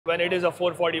when it is a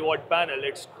 440 watt panel,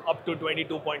 it's up to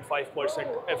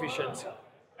 22.5% efficiency.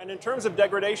 And in terms of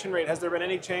degradation rate, has there been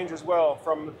any change as well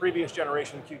from the previous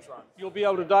generation Qtron? You'll be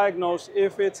able to diagnose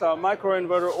if it's a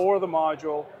microinverter or the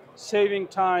module, saving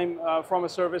time from a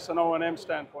service and O&M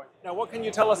standpoint. Now, what can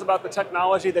you tell us about the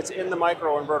technology that's in the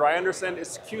microinverter? I understand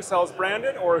it's Qcells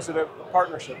branded, or is it a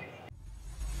partnership?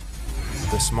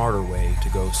 The smarter way to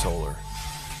go solar.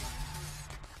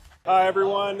 Hi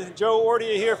everyone, Joe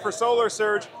Ordia here for Solar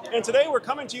Surge, and today we're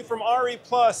coming to you from RE+,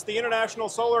 the International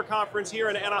Solar Conference here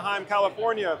in Anaheim,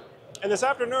 California. And this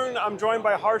afternoon I'm joined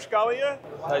by Harsh Galia,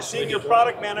 Senior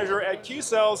Product Manager at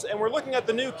Qcells, and we're looking at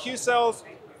the new Qcells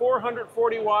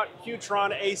 440 watt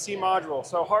Qtron AC Module.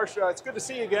 So Harsh, it's good to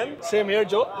see you again. Same here,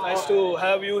 Joe. Nice to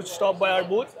have you stop by our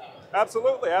booth.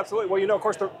 Absolutely, absolutely. Well, you know, of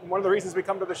course, one of the reasons we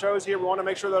come to the shows here, we want to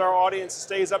make sure that our audience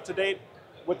stays up to date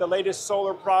with the latest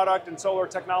solar product and solar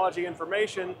technology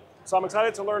information. So I'm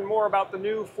excited to learn more about the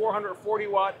new 440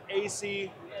 watt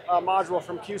AC module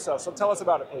from Qcells. So tell us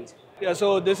about it, please. Yeah,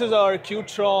 so this is our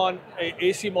Qtron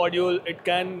AC module. It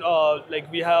can,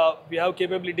 we have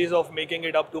capabilities of making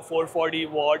it up to 440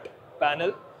 watt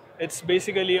panel. It's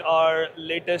basically our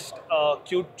latest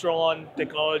Qtron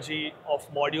technology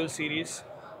of module series,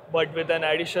 but with an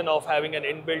addition of having an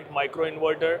inbuilt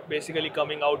microinverter basically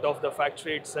coming out of the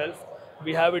factory itself.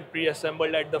 We have it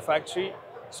pre-assembled at the factory,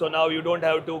 so now you don't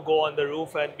have to go on the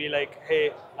roof and be like,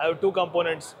 hey, I have two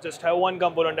components, just have one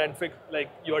component and fix,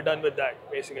 you are done with that,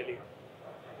 basically.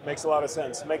 Makes a lot of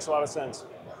sense, makes a lot of sense.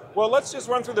 Well, let's just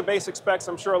run through the basic specs.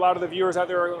 I'm sure a lot of the viewers out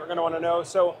there are going to want to know.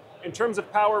 So in terms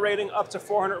of power rating, up to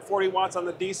 440 watts on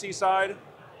the DC side,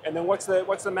 and then what's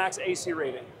the max AC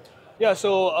rating? Yeah,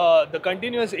 so the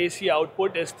continuous AC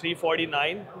output is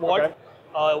 349 watt.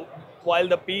 Okay. While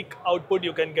the peak output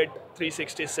you can get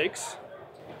 366,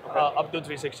 okay. Up to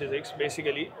 366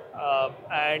 basically.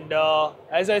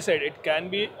 As I said, it can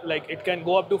be it can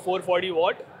go up to 440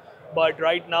 watt, but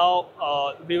right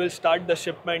now we will start the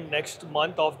shipment next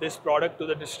month of this product to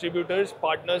the distributors,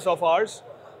 partners of ours,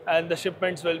 and the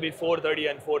shipments will be 430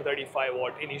 and 435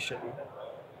 watt initially.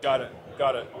 Got it,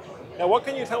 got it. Now what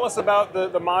can you tell us about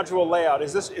the module layout?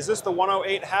 Is this the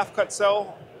 108 half-cut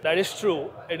cell? That is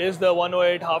true. It is the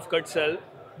 108 half-cut cell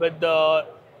with the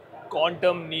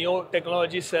quantum neo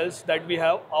technology cells that we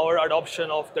have, our adoption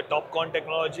of the TOPCon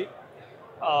technology.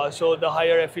 So the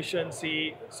higher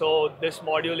efficiency. So this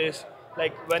module is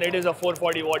when it is a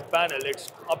 440 watt panel,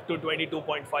 it's up to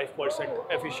 22.5%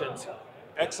 efficiency.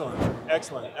 Excellent,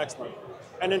 excellent, excellent.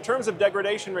 And in terms of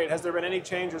degradation rate, has there been any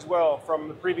change as well from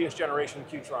the previous generation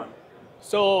Qtron?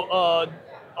 So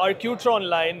our Qtron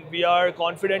line, we are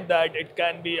confident that it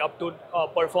can be up to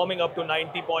performing up to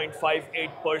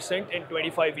 90.58% in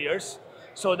 25 years.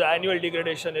 So the annual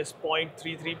degradation is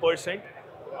 0.33%,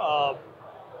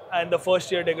 and the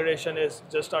first year degradation is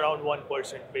just around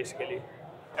 1% basically.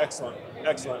 Excellent,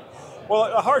 excellent.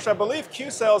 Well, Harsh, I believe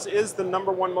Qcells is the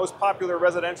 #1 most popular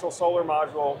residential solar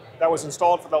module that was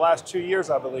installed for the last 2 years,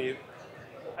 I believe.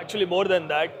 Actually, more than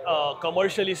that,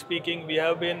 commercially speaking, we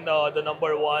have been the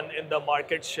 #1 in the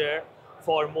market share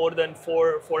for more than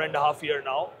four and a half years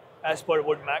now, as per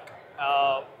WoodMac.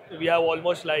 We have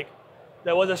almost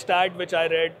there was a stat which I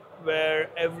read where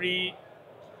every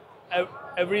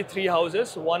 3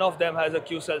 houses, one of them has a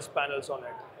Qcells panels on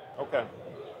it. Okay.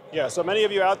 Yeah, so many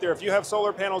of you out there, if you have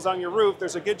solar panels on your roof,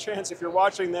 there's a good chance if you're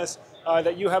watching this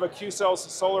that you have a Qcells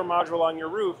solar module on your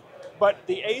roof. But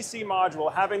the AC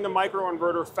module, having the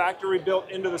microinverter factory built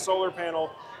into the solar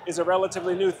panel, is a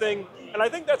relatively new thing. And I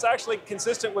think that's actually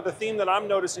consistent with the theme that I'm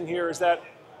noticing here, is that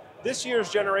this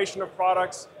year's generation of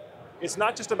products, it's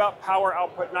not just about power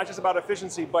output, not just about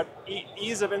efficiency, but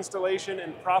ease of installation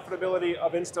and profitability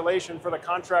of installation for the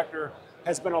contractor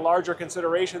has been a larger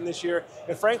consideration this year.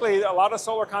 And frankly, a lot of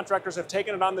solar contractors have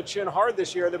taken it on the chin hard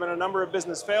this year. There have been a number of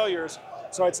business failures.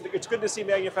 So it's good to see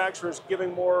manufacturers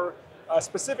giving more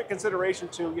specific consideration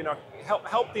to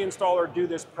help the installer do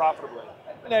this profitably.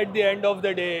 And at the end of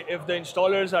the day, if the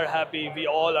installers are happy, we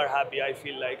all are happy, I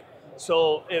feel like.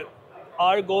 So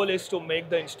our goal is to make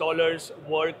the installers'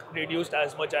 work reduced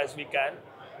as much as we can.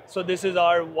 So this is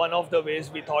one of the ways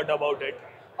we thought about it,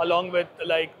 along with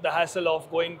the hassle of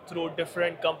going through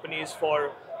different companies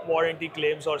for warranty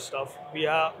claims or stuff.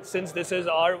 Since this is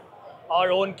our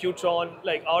own Qtron,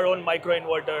 our own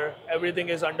microinverter, everything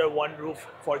is under one roof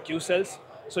for Qcells.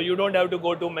 So you don't have to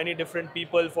go to many different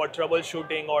people for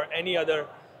troubleshooting or any other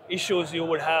issues you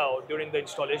would have during the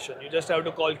installation. You just have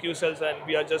to call Qcells and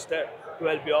we are just there to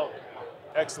help you out.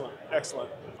 Excellent, excellent.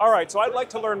 All right, so I'd like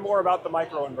to learn more about the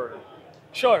microinverter.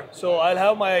 Sure, so I'll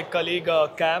have my colleague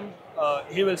Cam,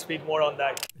 he will speak more on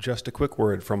that. Just a quick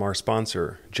word from our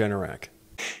sponsor, Generac.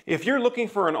 If you're looking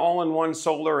for an all-in-one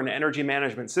solar and energy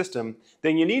management system,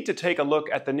 then you need to take a look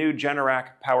at the new Generac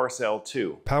PowerCell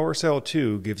 2. PowerCell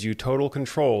 2 gives you total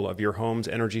control of your home's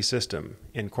energy system,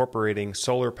 incorporating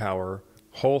solar power,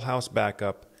 whole house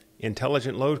backup,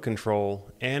 intelligent load control,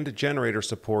 and generator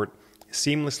support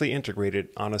seamlessly integrated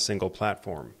on a single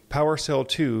platform. PowerCell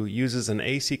 2 uses an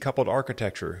AC-coupled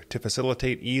architecture to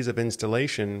facilitate ease of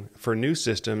installation for new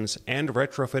systems and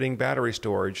retrofitting battery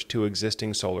storage to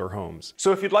existing solar homes.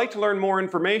 So if you'd like to learn more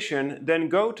information, then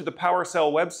go to the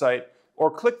PowerCell website or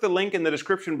click the link in the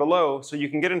description below so you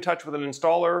can get in touch with an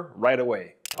installer right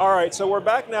away. All right, so we're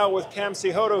back now with Cam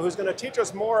Sihota, who's going to teach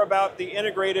us more about the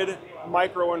integrated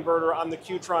microinverter on the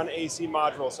Qtron AC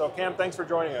module. So Cam, thanks for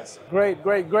joining us. Great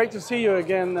to see you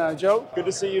again, Joe. Good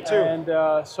to see you too.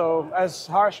 And so as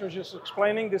Harsh was just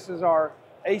explaining, this is our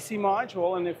AC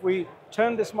module, and if we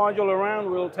turn this module around,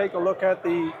 we'll take a look at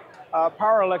the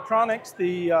power electronics,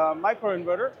 the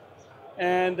microinverter.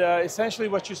 And essentially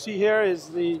what you see here is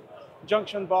the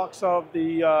junction box of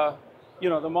the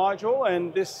the module,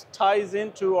 and this ties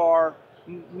into our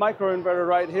microinverter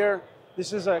right here.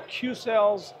 This is a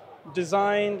Qcells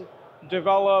designed,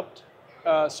 developed,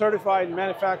 certified,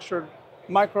 manufactured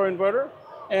microinverter,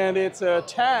 and it's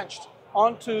attached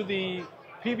onto the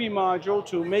PV module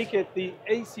to make it the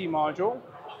AC module.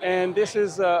 And this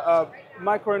is a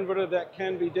microinverter that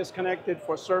can be disconnected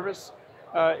for service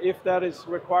if that is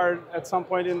required at some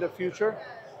point in the future.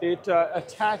 It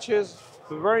attaches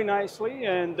very nicely,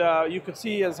 and you could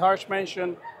see, as Harsh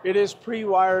mentioned, it is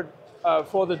pre-wired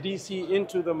for the DC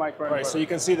into the microinverter. Right, so you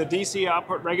can see the DC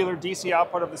output, regular DC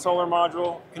output of the solar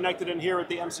module connected in here with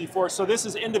the MC4. So this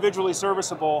is individually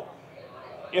serviceable.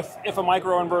 If a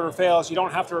microinverter fails, you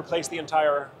don't have to replace the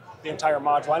entire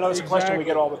module. I know it's a question we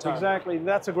get all the time. Exactly,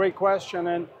 that's a great question,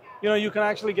 and you can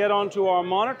actually get onto our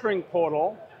monitoring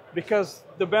portal, because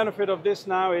the benefit of this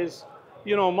now is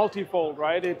multifold,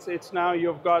 right? It's now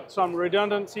you've got some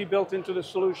redundancy built into the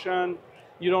solution.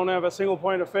 You don't have a single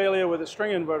point of failure with a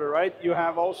string inverter, right? You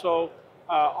have also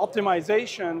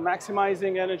optimization,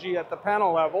 maximizing energy at the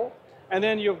panel level, and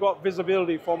then you've got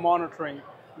visibility for monitoring.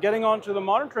 Getting onto the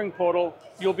monitoring portal,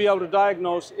 you'll be able to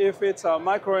diagnose if it's a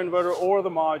microinverter or the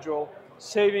module,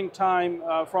 saving time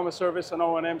from a service and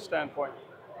O&M standpoint.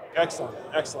 Excellent,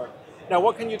 excellent. Now,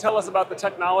 what can you tell us about the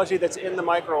technology that's in the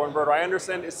microinverter? I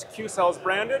understand it's Qcells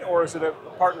branded, or is it a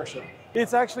partnership?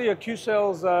 It's actually a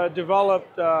Qcells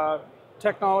developed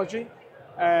technology,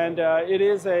 and it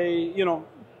is a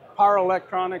power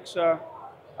electronics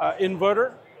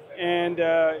inverter, and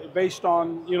based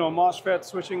on MOSFET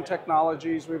switching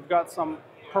technologies. We've got some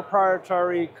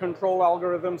proprietary control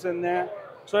algorithms in there.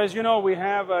 So as you know, we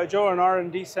have Joe, an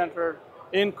R&D center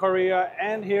in Korea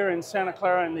and here in Santa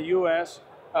Clara in the US.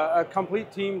 A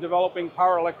complete team developing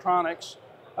power electronics,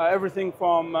 everything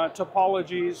from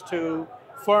topologies to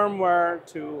firmware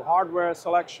to hardware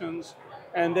selections,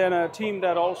 and then a team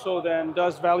that also then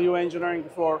does value engineering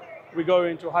before we go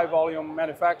into high volume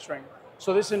manufacturing.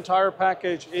 So this entire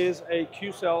package is a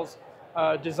Qcells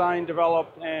designed,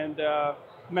 developed, and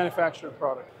manufactured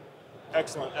product.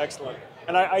 Excellent, excellent.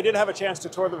 And I did have a chance to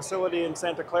tour the facility in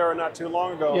Santa Clara not too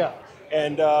long ago. Yeah.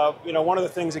 And one of the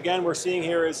things, again, we're seeing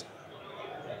here is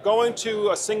going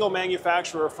to a single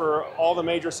manufacturer for all the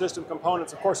major system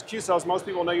components. Of course, Qcells, most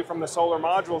people know you from the solar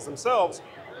modules themselves,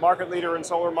 market leader in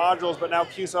solar modules, but now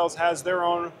Qcells has their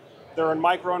own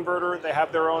microinverter, they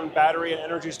have their own battery and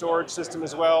energy storage system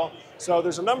as well. So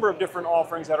there's a number of different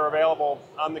offerings that are available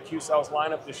on the Qcells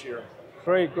lineup this year.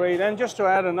 Great, great. And just to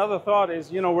add another thought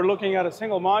is, we're looking at a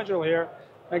single module here.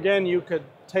 Again, you could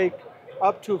take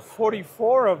up to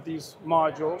 44 of these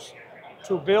modules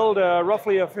to build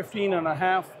roughly a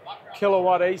 15.5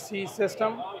 kilowatt AC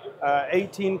system,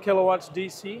 18 kilowatts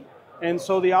DC. And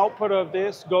so the output of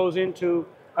this goes into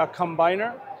a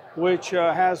combiner, which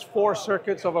has 4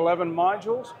 circuits of 11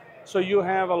 modules. So you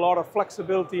have a lot of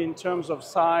flexibility in terms of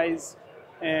size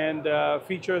and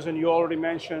features, and you already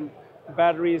mentioned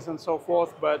batteries and so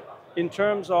forth. But in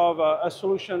terms of a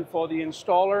solution for the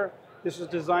installer, this is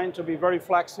designed to be very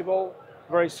flexible,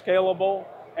 very scalable.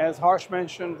 As Harsh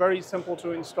mentioned, very simple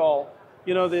to install.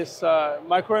 This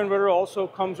microinverter also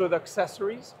comes with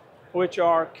accessories, which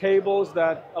are cables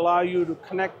that allow you to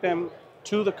connect them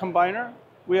to the combiner.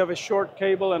 We have a short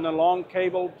cable and a long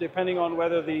cable, depending on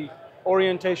whether the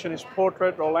orientation is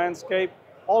portrait or landscape.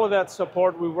 All of that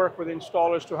support, we work with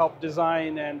installers to help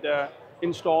design and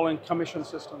install and commission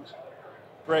systems.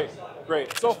 Great,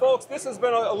 great. So folks, this has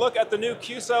been a look at the new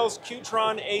Qcells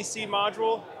Qtron AC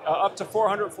module, up to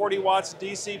 440 watts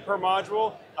DC per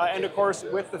module, and of course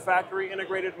with the factory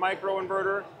integrated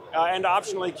microinverter. And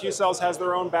optionally, Qcells has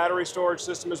their own battery storage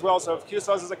system as well. So if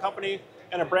Qcells is a company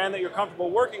and a brand that you're comfortable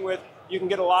working with, you can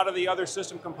get a lot of the other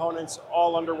system components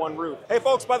all under one roof. Hey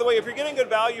folks, by the way, if you're getting good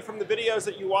value from the videos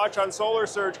that you watch on Solar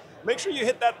Surge, make sure you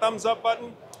hit that thumbs up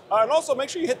button. And also make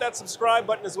sure you hit that subscribe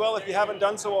button as well if you haven't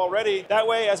done so already. That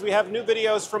way, as we have new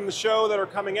videos from the show that are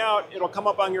coming out, it'll come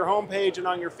up on your homepage and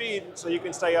on your feed so you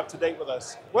can stay up to date with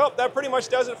us. Well, that pretty much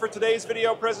does it for today's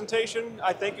video presentation.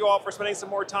 I thank you all for spending some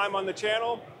more time on the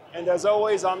channel. And as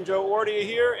always, I'm Joe Ordia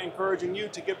here, encouraging you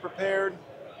to get prepared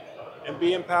and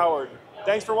be empowered.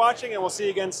 Thanks for watching, and we'll see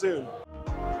you again soon.